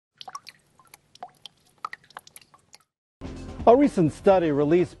A recent study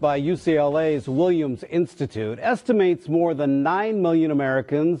released by UCLA's Williams Institute estimates more than 9 million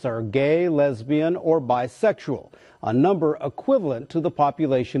Americans are gay, lesbian, or bisexual, a number equivalent to the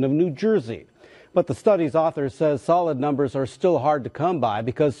population of New Jersey. But the study's author says solid numbers are still hard to come by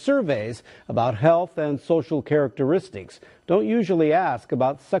because surveys about health and social characteristics don't usually ask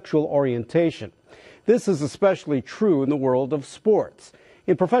about sexual orientation. This is especially true in the world of sports.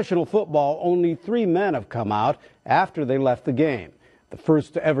 In professional football, only 3 men have come out after they left the game. The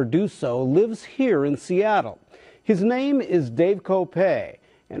first to ever do so lives here in Seattle. His name is Dave Kopay,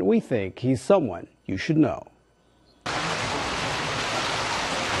 and we think he's someone you should know.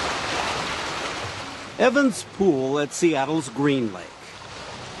 Evans Pool at Seattle's Green Lake.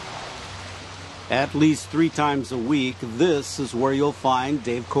 At least 3 times a week, this is where you'll find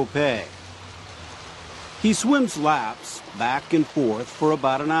Dave Kopay. He swims laps back and forth for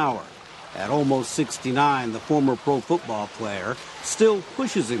about an hour. At almost 69, the former pro football player still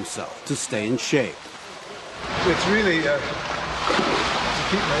pushes himself to stay in shape. It's really to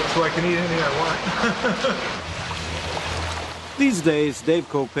keep so I can eat anything I want. These days, Dave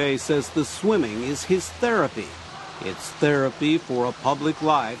Kopay says the swimming is his therapy. It's therapy for a public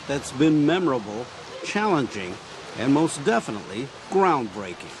life that's been memorable, challenging, and most definitely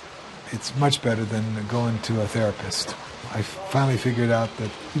groundbreaking. It's much better than going to a therapist. I finally figured out that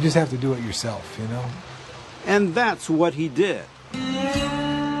you just have to do it yourself, you know? And that's what he did.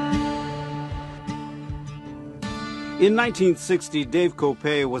 In 1960, Dave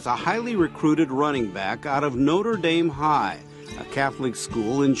Kopay was a highly recruited running back out of Notre Dame High, a Catholic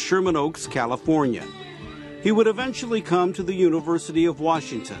school in Sherman Oaks, California. He would eventually come to the University of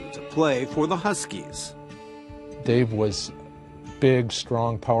Washington to play for the Huskies. Dave was big,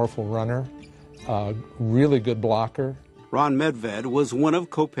 strong, powerful runner, really good blocker. Ron Medved was one of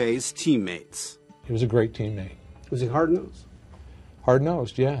Kopay's teammates. He was a great teammate. Was he hard-nosed?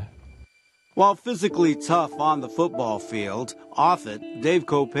 Hard-nosed, yeah. While physically tough on the football field, off it, Dave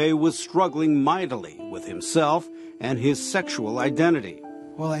Kopay was struggling mightily with himself and his sexual identity.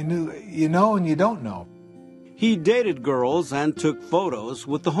 Well, I knew, you know and you don't know. He dated girls and took photos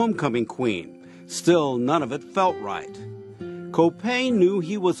with the homecoming queen. Still, none of it felt right. Kopay knew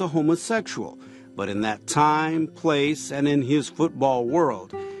he was a homosexual, but in that time, place, and in his football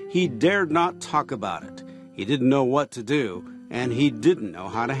world, he dared not talk about it. He didn't know what to do, and he didn't know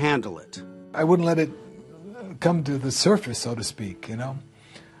how to handle it. I wouldn't let it come to the surface, so to speak, you know.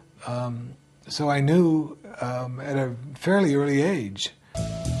 So I knew at a fairly early age.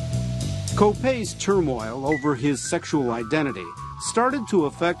 Kopay's turmoil over his sexual identity started to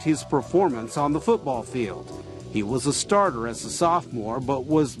affect his performance on the football field. He was a starter as a sophomore, but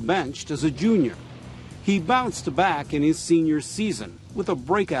was benched as a junior. He bounced back in his senior season with a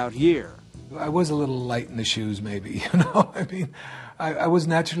breakout year. I was a little light in the shoes, maybe, you know. I mean, I was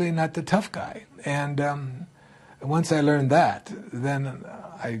naturally not the tough guy. And once I learned that, then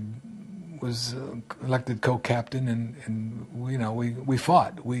I was elected co-captain, and you know, we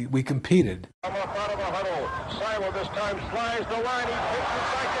fought, we competed. Come up out of the huddle. Silo this time slides the line. He takes it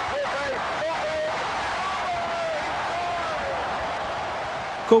back to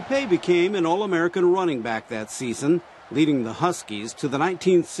Kopay became an All-American running back that season, leading the Huskies to the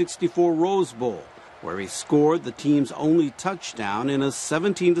 1964 Rose Bowl, where he scored the team's only touchdown in a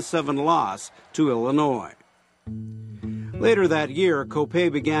 17-7 loss to Illinois. Later that year,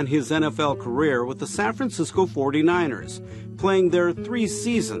 Kopay began his NFL career with the San Francisco 49ers, playing there 3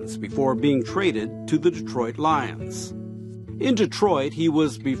 seasons before being traded to the Detroit Lions. In Detroit, he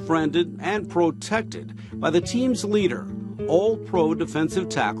was befriended and protected by the team's leader, All-Pro defensive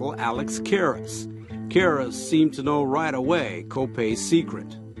tackle Alex Karras. Karras seemed to know right away Kopay's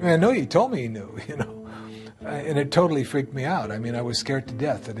secret. I know he told me he knew, you know, and it totally freaked me out. I mean, I was scared to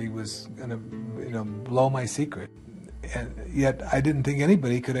death that he was going to, you know, blow my secret. And yet I didn't think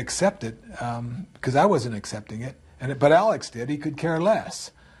anybody could accept it because I wasn't accepting it. But Alex did. He could care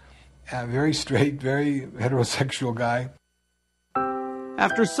less. Very straight, very heterosexual guy.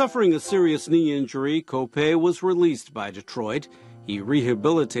 After suffering a serious knee injury, Kopay was released by Detroit. He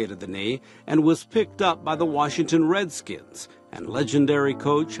rehabilitated the knee and was picked up by the Washington Redskins and legendary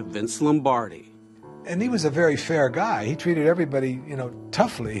coach Vince Lombardi. And he was a very fair guy. He treated everybody, you know,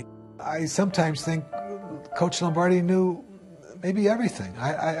 toughly. I sometimes think Coach Lombardi knew maybe everything.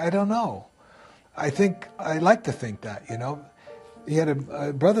 I don't know. I like to think that, you know. He had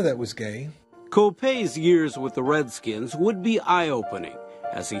a brother that was gay. Kopay's years with the Redskins would be eye-opening,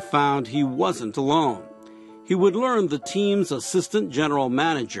 as he found he wasn't alone. He would learn the team's assistant general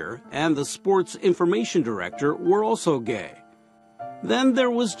manager and the sports information director were also gay. Then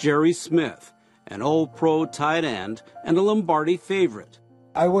there was Jerry Smith, an All-Pro tight end and a Lombardi favorite.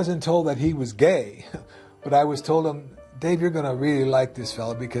 I wasn't told that he was gay, but I was told him, Dave, you're going to really like this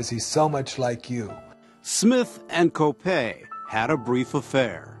fella because he's so much like you. Smith and Kopay had a brief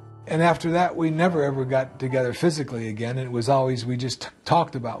affair. And after that, we never ever got together physically again. It was always, we just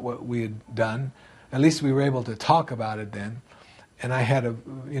talked about what we had done. At least we were able to talk about it then. And I had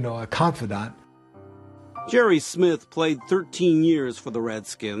a confidant. Jerry Smith played 13 years for the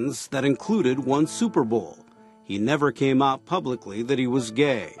Redskins. That included one Super Bowl. He never came out publicly that he was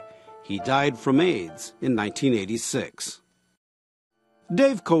gay. He died from AIDS in 1986.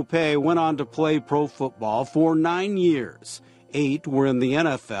 Dave Kopay went on to play pro football for 9 years. 8 were in the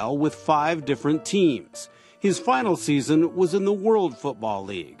NFL with 5 different teams. His final season was in the World Football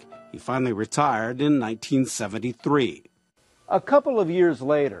League. He finally retired in 1973. A couple of years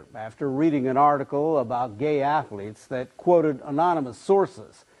later, after reading an article about gay athletes that quoted anonymous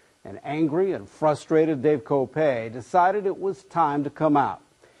sources, an angry and frustrated Dave Kopay decided it was time to come out.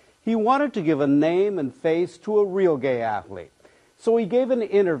 He wanted to give a name and face to a real gay athlete, so he gave an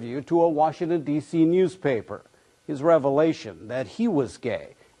interview to a Washington, D.C. newspaper. His revelation that he was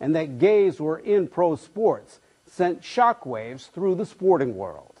gay and that gays were in pro sports sent shockwaves through the sporting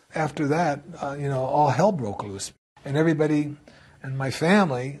world. After that, all hell broke loose. And everybody and my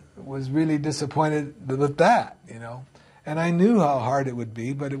family was really disappointed with that, And I knew how hard it would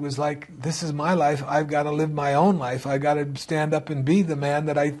be, but it was like, this is my life. I've got to live my own life. I've got to stand up and be the man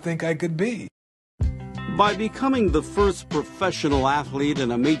that I think I could be. By becoming the first professional athlete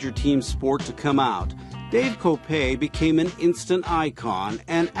in a major team sport to come out, Dave Kopay became an instant icon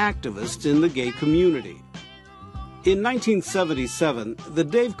and activist in the gay community. In 1977, the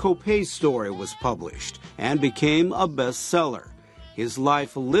Dave Kopay story was published and became a bestseller. His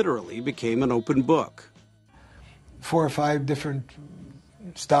life literally became an open book. 4 or 5 different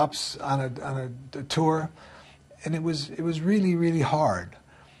stops on a tour, and it was really, really hard.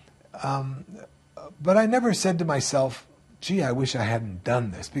 But I never said to myself, gee, I wish I hadn't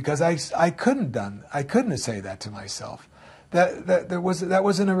done this, because I couldn't say that to myself. That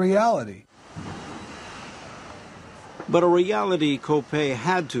wasn't a reality. But a reality Kopay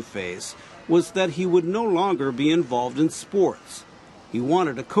had to face was that he would no longer be involved in sports. He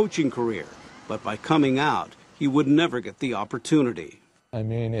wanted a coaching career, but by coming out, he would never get the opportunity. I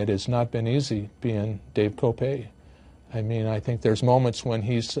mean, it has not been easy being Dave Kopay. I mean, I think there's moments when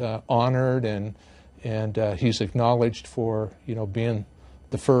he's honored and he's acknowledged for being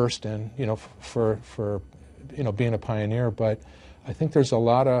the first and for being a pioneer. But I think there's a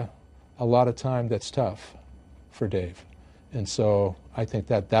lot of time that's tough for Dave, and so I think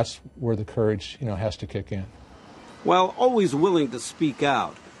that's where the courage has to kick in. While always willing to speak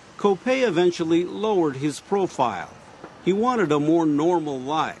out, Kopay eventually lowered his profile. He wanted a more normal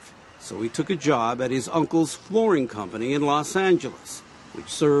life, so he took a job at his uncle's flooring company in Los Angeles, which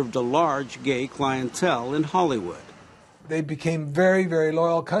served a large gay clientele in Hollywood. They became very, very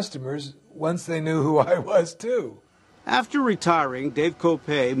loyal customers once they knew who I was, too. After retiring, Dave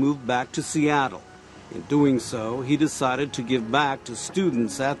Kopay moved back to Seattle. In doing so, he decided to give back to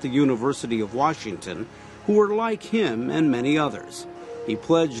students at the University of Washington who were like him and many others. He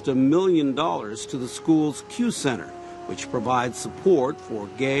pledged $1 million to the school's Q Center, which provides support for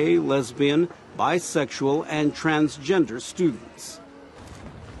gay, lesbian, bisexual, and transgender students.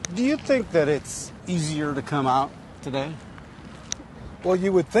 Do you think that it's easier to come out today? Well,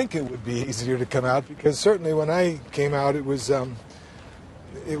 you would think it would be easier to come out, because certainly when I came out, it was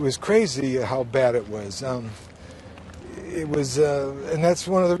crazy how bad it was. And that's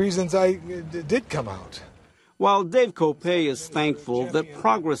one of the reasons I did come out. While Dave Kopay is thankful that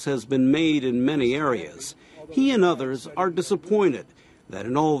progress has been made in many areas, he and others are disappointed that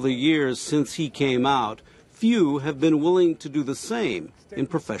in all the years since he came out, few have been willing to do the same in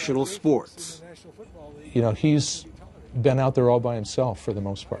professional sports. He's been out there all by himself for the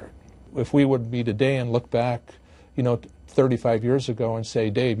most part. If we would be today and look back, 35 years ago and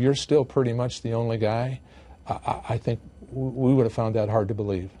say, Dave, you're still pretty much the only guy, I think we would have found that hard to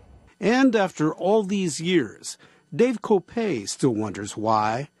believe. And after all these years, Dave Kopay still wonders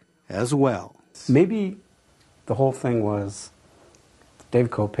why as well. Maybe the whole thing was Dave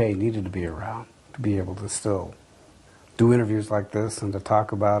Kopay needed to be around to be able to still do interviews like this and to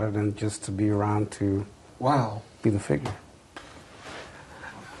talk about it and just to be around to be the figure.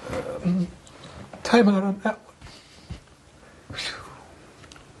 Time out on that one.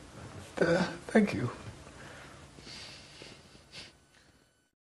 Thank you.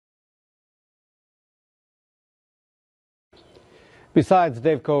 Besides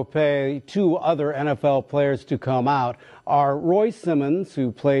Dave Kopay, two other NFL players to come out are Roy Simmons,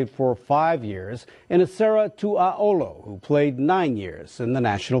 who played for 5 years, and Isara Tuaolo, who played 9 years in the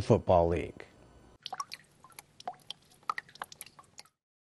National Football League.